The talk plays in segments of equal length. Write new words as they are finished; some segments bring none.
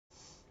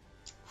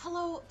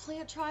Hello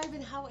Plant Tribe,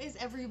 and how is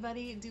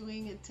everybody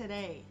doing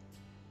today?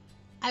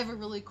 I have a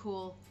really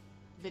cool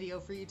video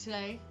for you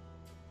today.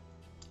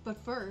 But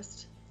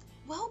first,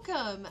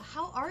 welcome!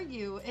 How are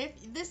you?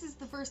 If this is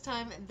the first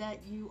time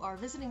that you are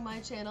visiting my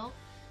channel,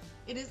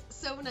 it is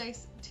so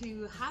nice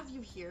to have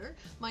you here.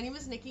 My name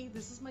is Nikki,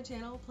 this is my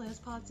channel, Plants,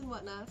 Pots, and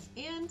Whatnots,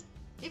 and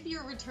if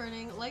you're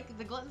returning like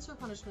the gluttons for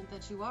punishment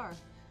that you are,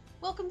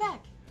 welcome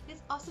back!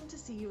 It's awesome to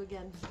see you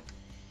again.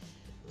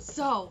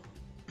 So,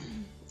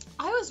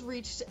 I was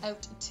reached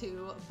out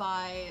to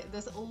by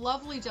this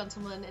lovely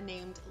gentleman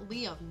named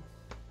Liam,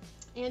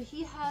 and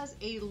he has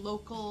a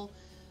local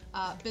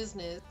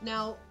business.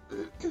 Now,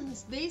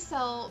 they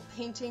sell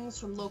paintings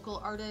from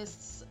local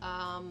artists,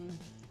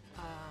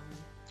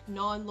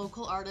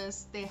 non-local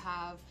artists. They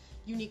have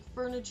unique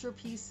furniture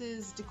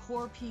pieces,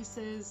 decor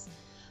pieces,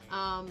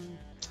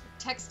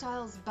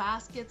 textiles,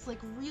 baskets, like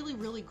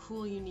really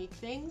cool, unique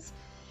things.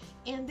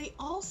 And they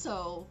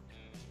also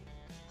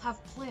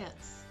have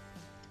plants.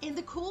 And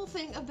the cool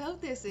thing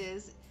about this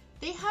is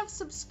they have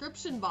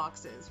subscription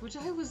boxes, which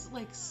I was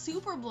like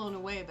super blown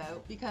away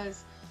about,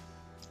 because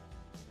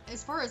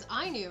as far as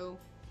I knew,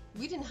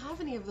 we didn't have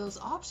any of those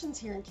options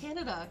here in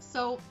Canada.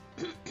 So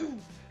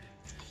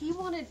he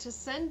wanted to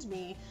send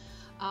me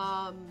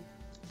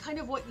kind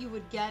of what you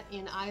would get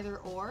in either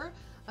or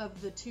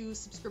of the two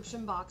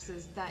subscription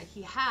boxes that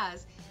he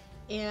has.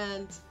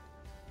 And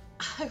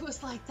I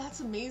was like, that's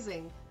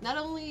amazing. Not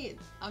only,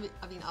 I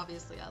mean,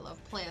 obviously I love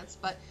plants,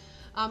 but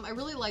I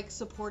really like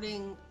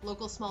supporting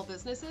local small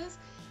businesses,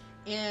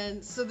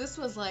 and so this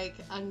was like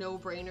a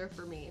no-brainer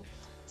for me.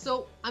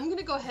 So I'm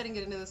gonna go ahead and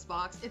get into this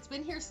box. It's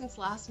been here since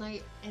last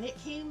night, and it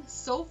came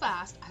so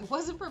fast. I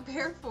wasn't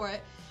prepared for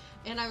it,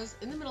 and I was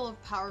in the middle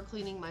of power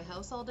cleaning my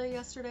house all day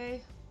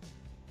yesterday.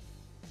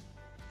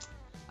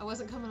 I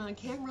wasn't coming on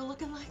camera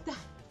looking like that,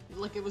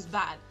 like it was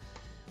bad.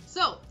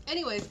 So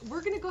anyways,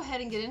 we're gonna go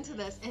ahead and get into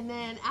this, and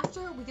then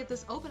after we get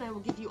this open, I will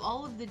give you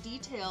all of the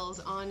details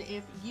on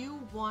if you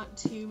want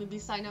to maybe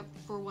sign up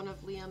for one of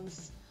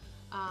Liam's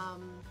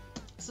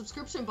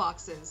subscription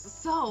boxes.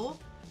 So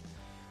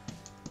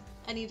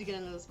I need to get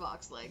into this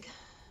box like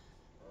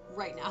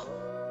right now.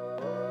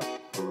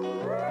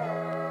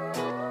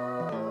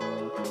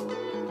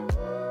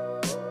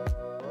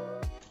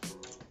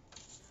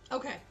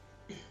 Okay.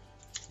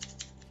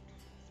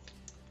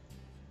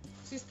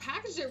 He's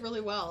packaged it really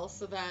well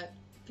so that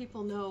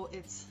people know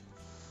it's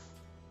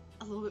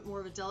a little bit more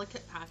of a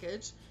delicate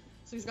package.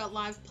 So he's got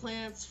live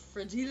plants,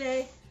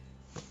 fragile.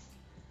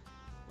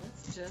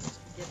 Let's just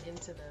get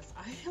into this.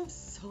 I am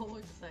so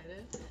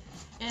excited.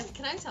 And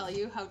can I tell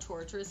you how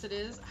torturous it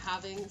is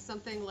having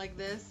something like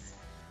this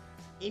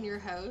in your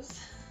house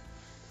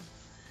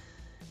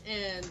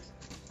and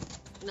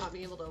not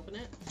being able to open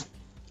it?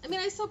 I mean,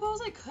 I suppose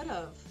I could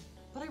have,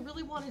 but I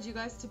really wanted you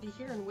guys to be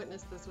here and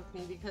witness this with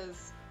me,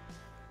 because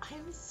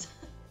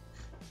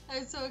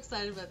I'm so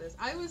excited about this.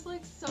 I was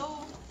like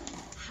so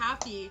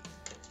happy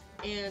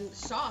and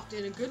shocked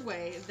in a good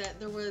way that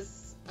there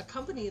was a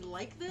company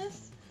like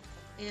this,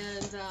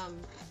 and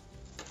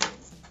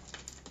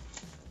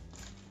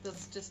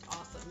that's just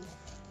awesome.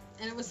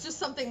 And it was just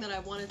something that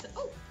I wanted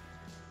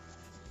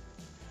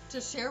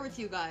to share with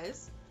you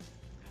guys.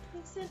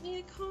 They sent me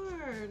a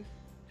card.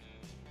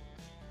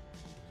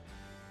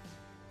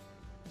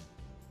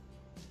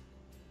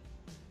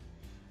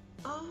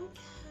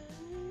 Okay.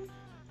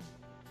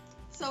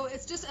 So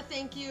it's just a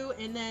thank you,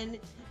 and then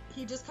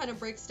he just kind of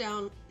breaks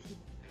down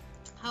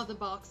how the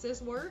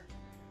boxes work.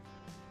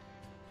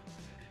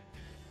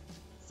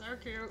 So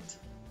cute.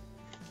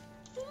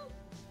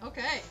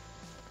 Okay.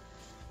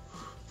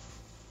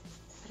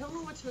 I don't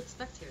know what to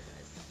expect here,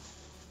 guys.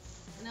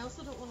 And I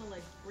also don't want to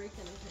like break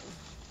anything.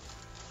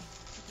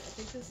 Okay, I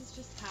think this is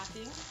just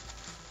packing.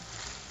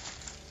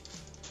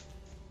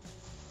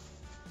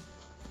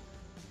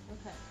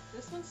 Okay,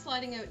 this one's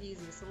sliding out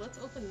easy, so let's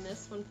open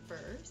this one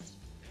first.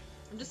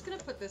 I'm just gonna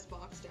put this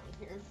box down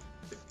here.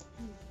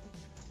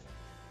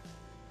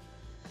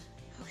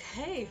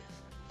 Okay,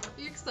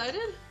 are you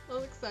excited?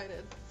 I'm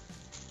excited.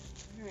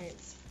 Alright.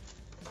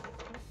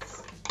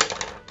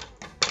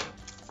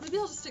 Maybe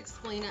I'll just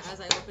explain it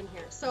as I open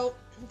here. So,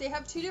 they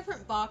have two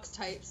different box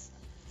types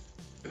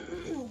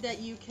that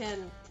you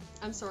can,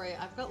 I'm sorry,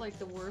 I've got like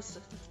the worst,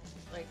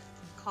 like,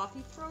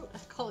 coffee throat? I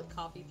call it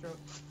coffee throat.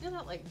 You know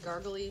that like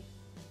gargly,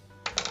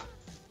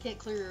 can't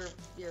clear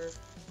your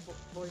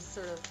voice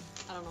sort of,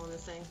 I don't know what I'm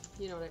saying,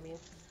 you know what I mean.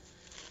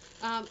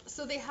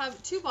 So they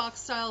have two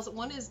box styles.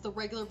 One is the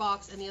regular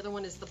box and the other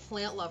one is the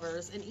plant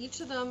lovers, and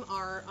each of them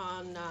are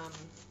on,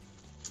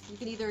 you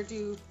can either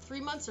do 3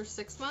 months or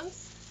 6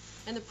 months,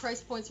 and the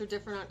price points are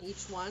different on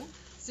each one.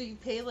 So you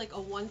pay like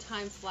a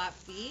one-time flat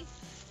fee,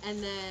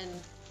 and then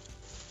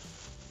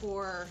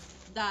for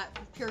that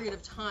period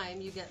of time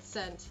you get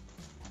sent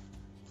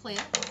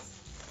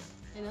plants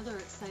and other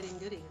exciting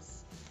goodies.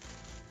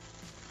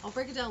 I'll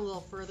break it down a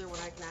little further when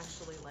I can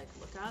actually like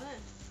look at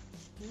it.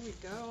 Here we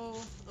go.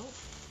 Oh,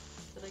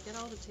 did I get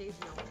all the tape?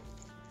 No.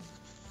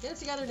 Get it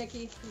together,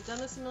 Nikki. You've done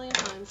this a million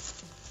times.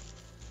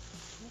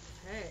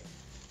 Okay.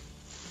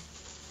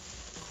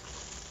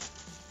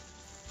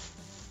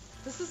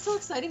 This is so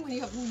exciting when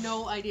you have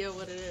no idea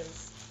what it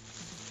is.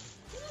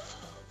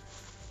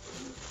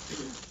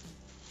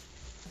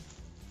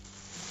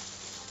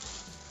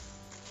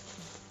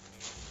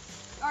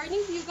 Are any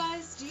of you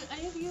guys, do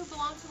any of you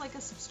belong to like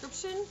a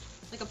subscription,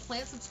 like a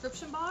plant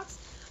subscription box?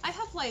 I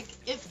have like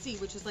Ipsy,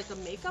 which is like a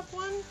makeup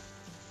one,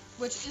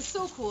 which is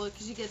so cool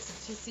because you get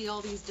to see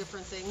all these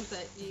different things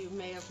that you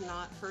may have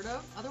not heard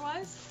of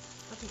otherwise.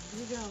 Okay,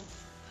 here we go.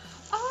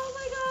 Oh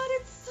my god,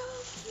 it's so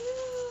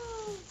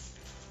cute!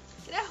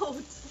 Get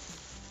out!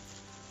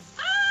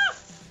 Ah!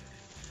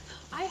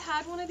 I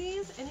had one of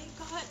these and it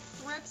got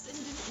thrips and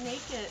didn't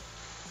make it.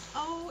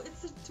 Oh,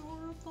 it's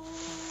adorable.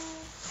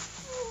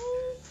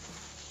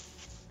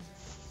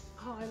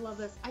 Oh, I love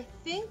this. I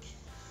think,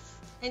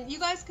 and you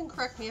guys can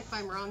correct me if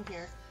I'm wrong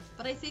here,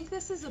 but I think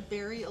this is a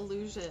berry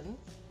illusion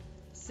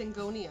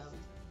syngonium.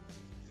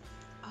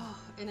 Oh,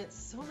 and it's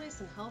so nice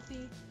and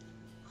healthy.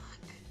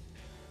 Look.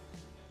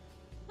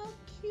 How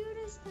cute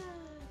is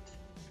that?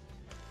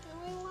 Oh,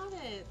 I love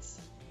it.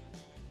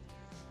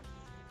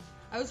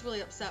 I was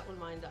really upset when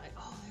mine died.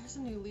 Oh, there's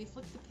a new leaf.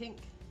 Look at the pink.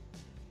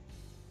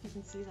 You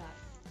can see that.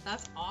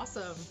 That's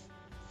awesome.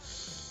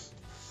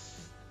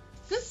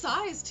 Good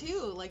size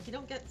too. Like you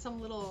don't get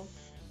some little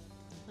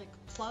like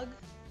plug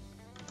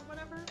or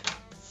whatever.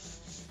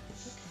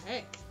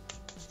 Okay.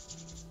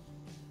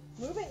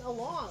 Moving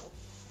along.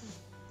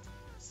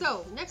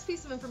 So next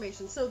piece of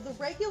information. So the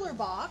regular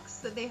box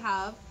that they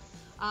have,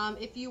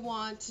 if you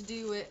want to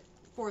do it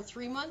for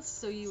 3 months,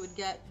 so you would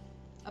get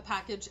a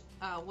package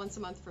once a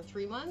month for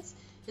 3 months.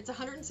 It's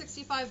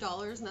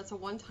 $165, and that's a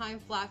one-time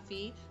flat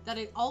fee.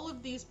 All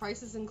of these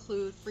prices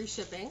include free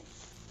shipping.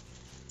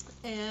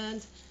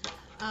 And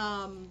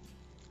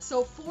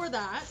so for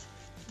that,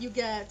 you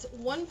get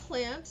one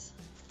plant,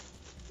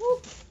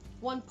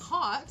 one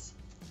pot,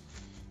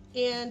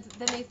 and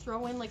then they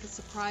throw in like a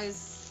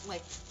surprise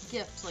like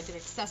gift, like an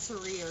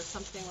accessory or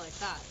something like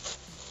that.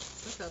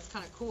 I think that's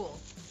kind of cool.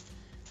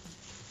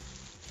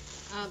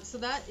 So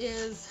that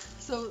is,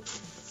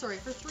 sorry,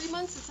 for 3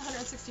 months it's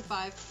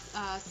 $165.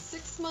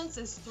 6 months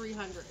is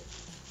 $300.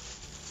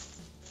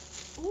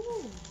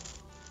 Ooh.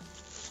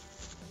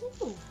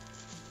 Ooh.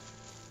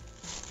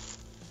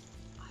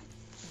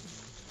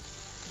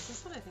 Is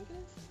this what I think it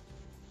is?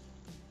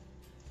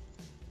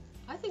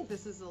 I think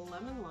this is a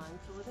lemon lime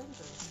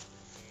philodendron.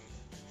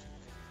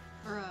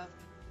 Or a,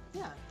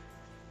 yeah.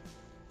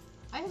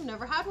 I have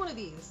never had one of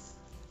these.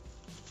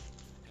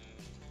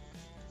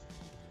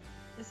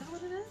 Is that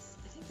what it is?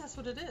 I think that's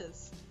what it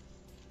is.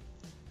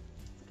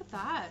 Look at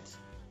that.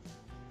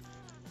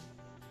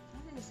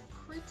 That is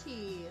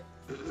pretty.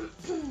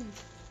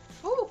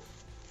 Oh!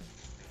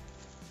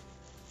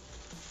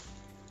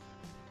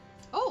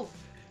 Oh!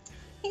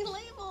 He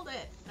labeled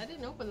it! I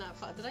didn't open that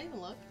file. Did I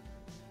even look?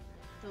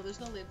 No, there's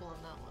no label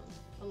on that one.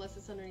 Unless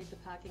it's underneath the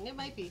packing. It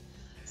might be.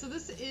 So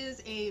this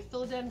is a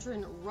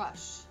philodendron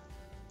rush.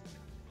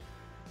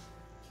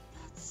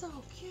 That's so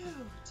cute.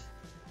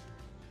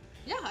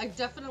 Yeah, I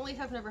definitely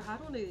have never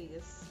had one of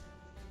these.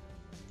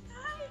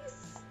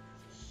 Nice!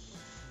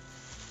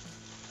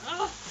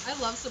 Oh,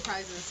 I love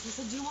surprises. He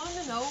said, do you want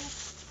to know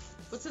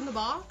what's in the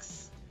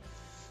box?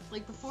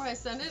 Like before I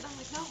send it? I'm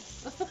like,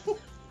 no.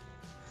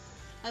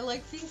 I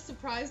like being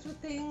surprised with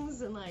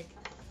things and like,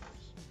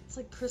 it's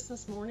like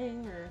Christmas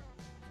morning or,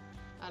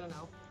 I don't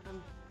know.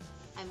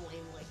 I'm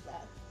lame like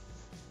that.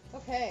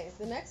 Okay,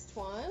 the next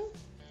one.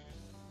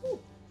 Ooh.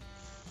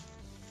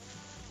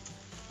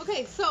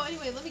 Okay, so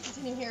anyway, let me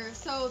continue here.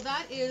 So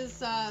that is,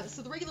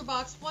 so the regular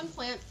box, one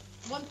plant,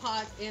 one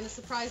pot, and a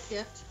surprise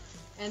gift.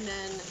 And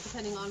then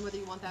depending on whether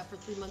you want that for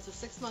 3 months or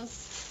 6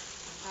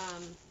 months,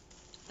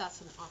 that's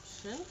an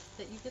option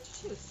that you get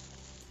to choose.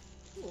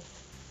 Ooh.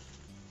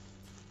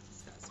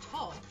 This guy's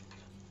tall.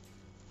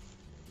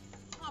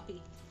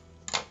 Floppy.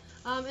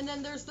 And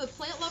then there's the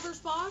plant lovers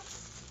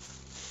box.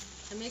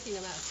 I'm making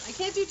a mess. I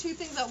can't do two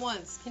things at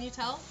once. Can you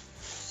tell?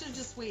 Should have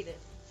just waited.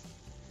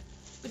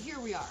 But here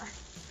we are.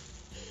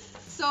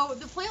 So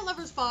the plant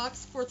lovers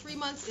box for 3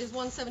 months is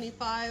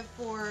 $175.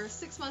 For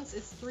 6 months,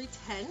 it's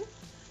 $310.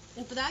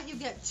 And for that, you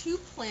get 2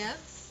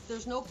 plants.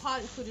 There's no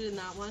pot included in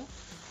that one.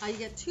 You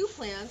get 2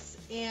 plants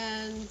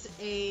and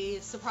a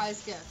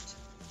surprise gift.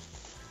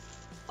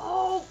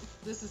 Oh,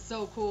 this is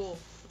so cool.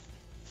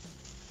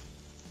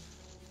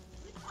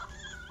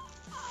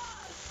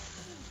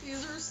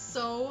 These are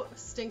so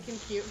stinking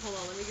cute. Hold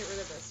on, let me get rid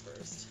of this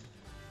first.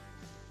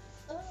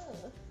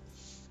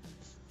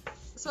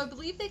 So I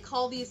believe they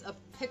call these a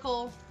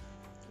pickle,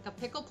 like a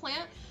pickle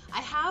plant.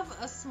 I have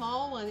a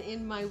small one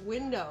in my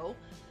window,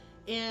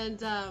 and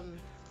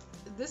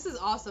this is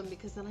awesome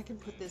because then I can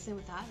put this in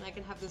with that and I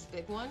can have this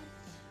big one.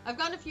 I've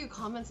gotten a few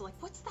comments like,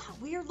 what's that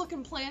weird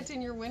looking plant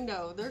in your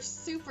window? They're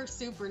super,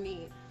 super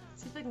neat.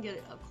 Let's see if I can get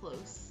it up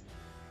close.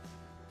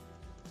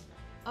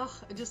 Oh,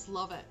 I just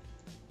love it.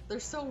 They're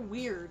so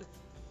weird.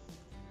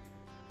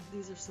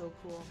 These are so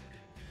cool.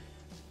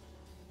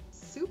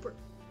 Super.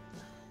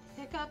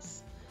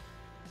 Hiccups.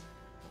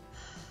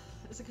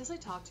 Is it because I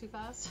talk too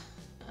fast?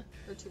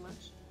 Or too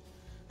much?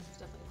 It's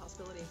definitely a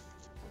possibility.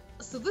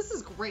 So this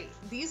is great.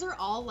 These are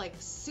all like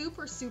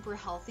super, super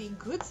healthy,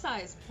 good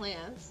sized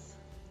plants.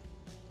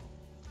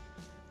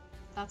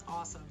 That's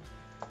awesome.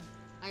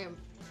 I am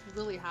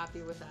really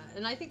happy with that.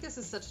 And I think this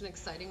is such an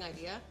exciting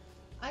idea.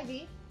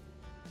 Ivy.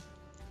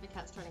 My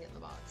cat's trying to get in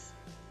the box.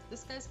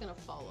 This guy's gonna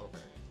fall over.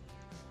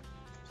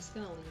 Just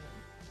gonna leave him.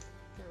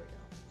 There we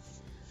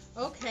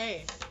go.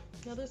 Okay.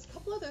 Now there's a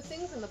couple other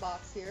things in the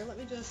box here. Let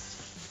me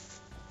just...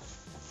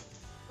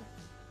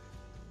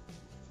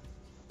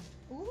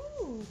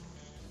 Ooh.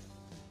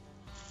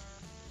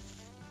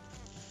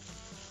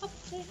 A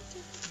planter.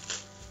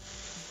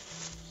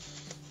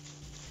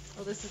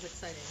 Oh, this is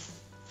exciting.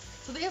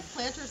 So they have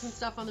planters and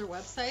stuff on their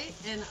website,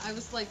 and I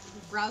was like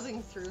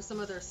browsing through some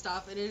of their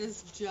stuff, and it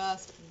is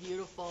just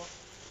beautiful.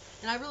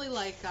 And I really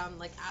like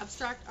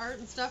abstract art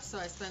and stuff, so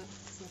I spent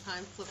some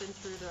time flipping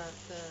through the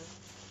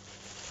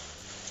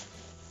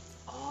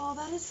Oh,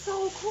 that is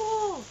so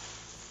cool!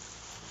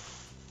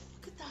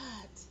 Look at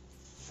that!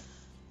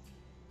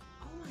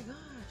 Oh my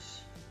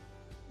gosh!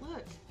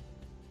 Look!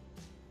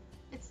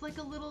 It's like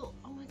a little,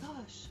 oh my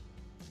gosh!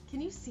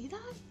 Can you see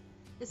that?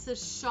 It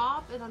says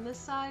shop, and on this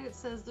side it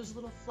says there's a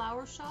little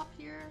flower shop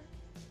here.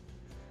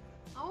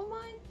 Oh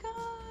my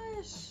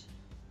gosh!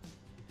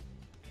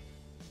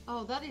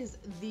 Oh, that is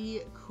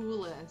the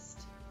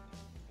coolest.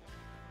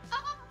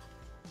 Ah!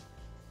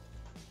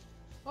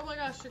 Oh my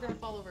gosh, you're gonna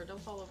fall over.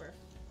 Don't fall over.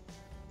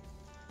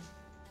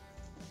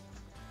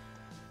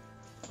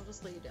 I'll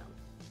just lay you down.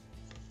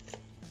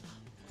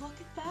 Look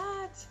at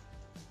that!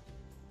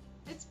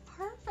 It's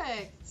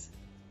perfect!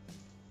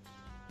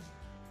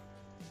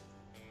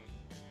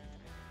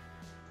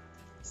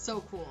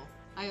 So cool.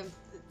 I'm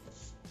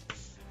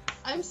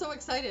so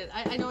excited.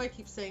 I know I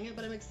keep saying it,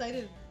 but I'm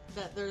excited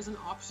that there's an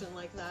option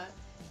like that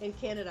in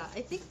Canada.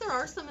 I think there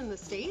are some in the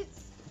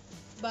States,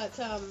 but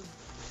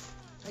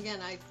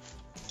again,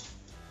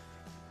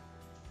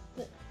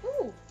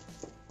 ooh,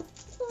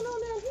 what's going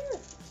on down here?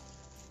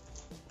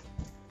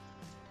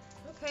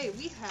 Okay,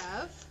 we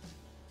have,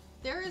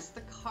 there is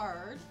the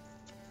card.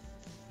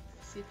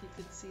 Let's see if you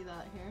can see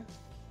that here.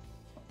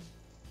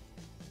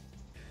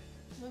 I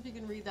don't know if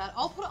you can read that.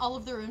 I'll put all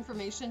of their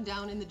information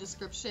down in the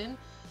description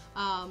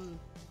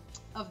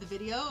of the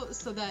video,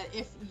 so that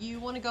if you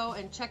want to go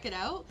and check it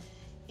out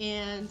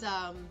and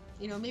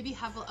you know, maybe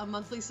have a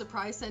monthly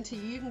surprise sent to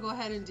you, you can go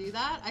ahead and do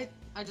that.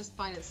 I just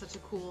find it such a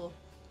cool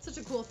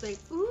thing.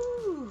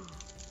 Ooh,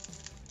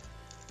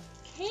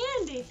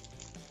 candy.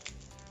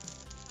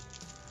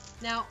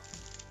 Now,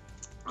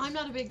 I'm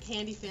not a big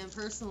candy fan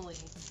personally,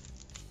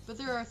 but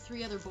there are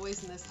 3 other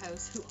boys in this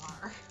house who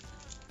are.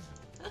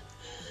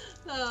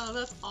 Oh,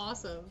 that's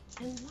awesome.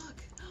 And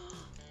look.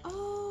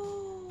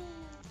 Oh,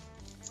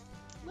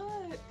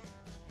 look.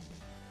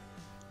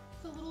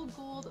 The little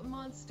gold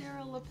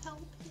Monstera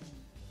lapel pin.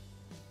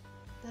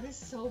 That is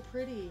so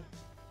pretty.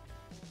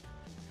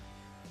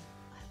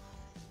 I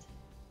love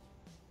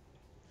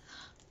it.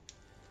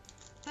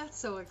 That's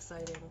so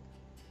exciting.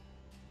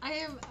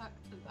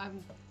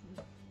 I'm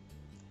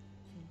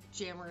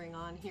jammering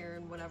on here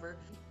and whatever.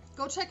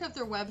 Go check out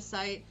their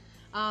website.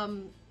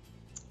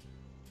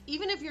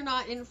 Even if you're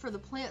not in for the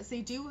plants,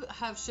 they do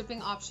have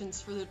shipping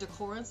options for the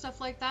decor and stuff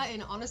like that.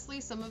 And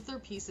honestly, some of their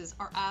pieces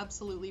are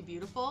absolutely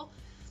beautiful.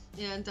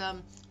 And I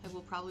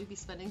will probably be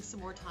spending some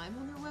more time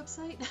on their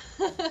website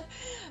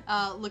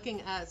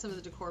looking at some of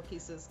the decor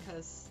pieces,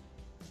 because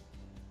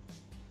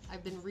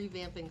I've been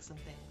revamping some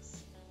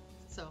things.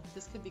 So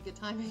this could be good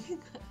timing.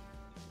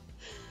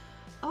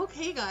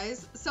 Okay,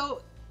 guys.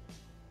 So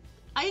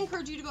I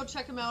encourage you to go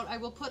check them out. I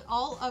will put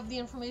all of the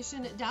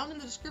information down in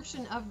the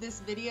description of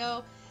this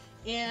video.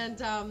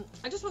 And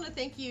I just want to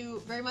thank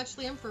you very much,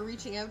 Liam, for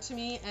reaching out to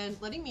me and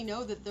letting me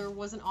know that there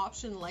was an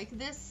option like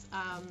this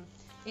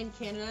in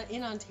Canada,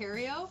 in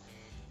Ontario.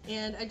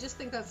 And I just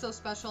think that's so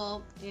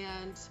special,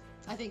 and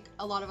I think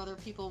a lot of other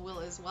people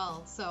will as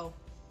well. So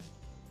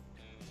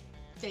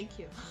thank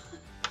you.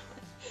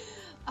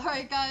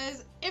 Alright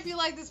guys, if you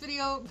like this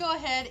video, go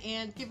ahead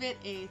and give it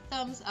a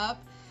thumbs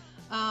up.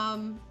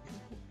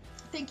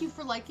 Thank you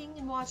for liking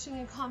and watching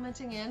and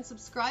commenting and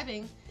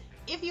subscribing.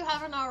 If you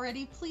haven't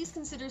already, please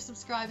consider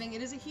subscribing.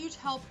 It is a huge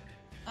help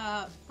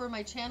for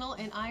my channel,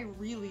 and I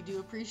really do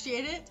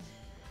appreciate it.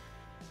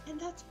 And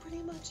that's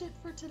pretty much it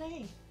for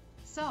today.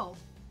 So,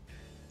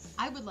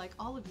 I would like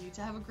all of you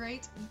to have a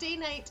great day,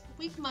 night,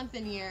 week, month,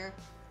 and year.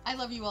 I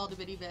love you all to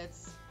bitty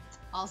bits.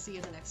 I'll see you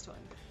in the next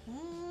one.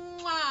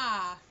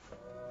 Mwah!